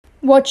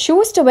What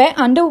shoes to wear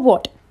under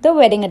what? The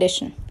wedding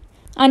edition.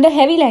 Under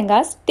heavy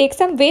lehengas, take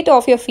some weight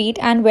off your feet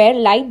and wear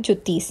light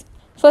juttis.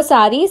 For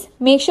saris,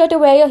 make sure to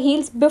wear your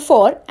heels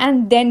before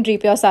and then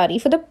drape your sari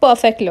for the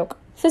perfect look.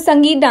 For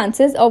Sangeet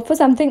dances, opt for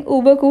something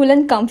uber cool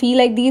and comfy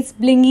like these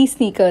blingy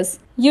sneakers.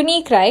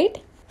 Unique, right?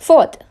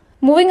 Fourth,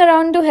 moving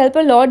around to help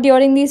a lot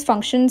during these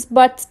functions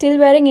but still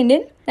wearing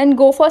Indian? Then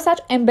go for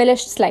such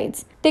embellished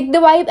slides. Take the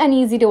vibe and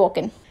easy to walk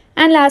in.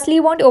 And lastly,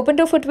 want open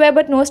toe footwear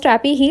but no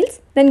strappy heels?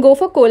 Then go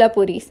for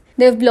Kolhapuris.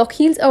 They have block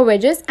heels or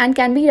wedges and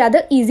can be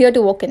rather easier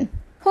to walk in.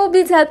 Hope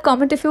these help.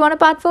 Comment if you want a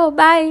part 4.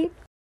 Bye!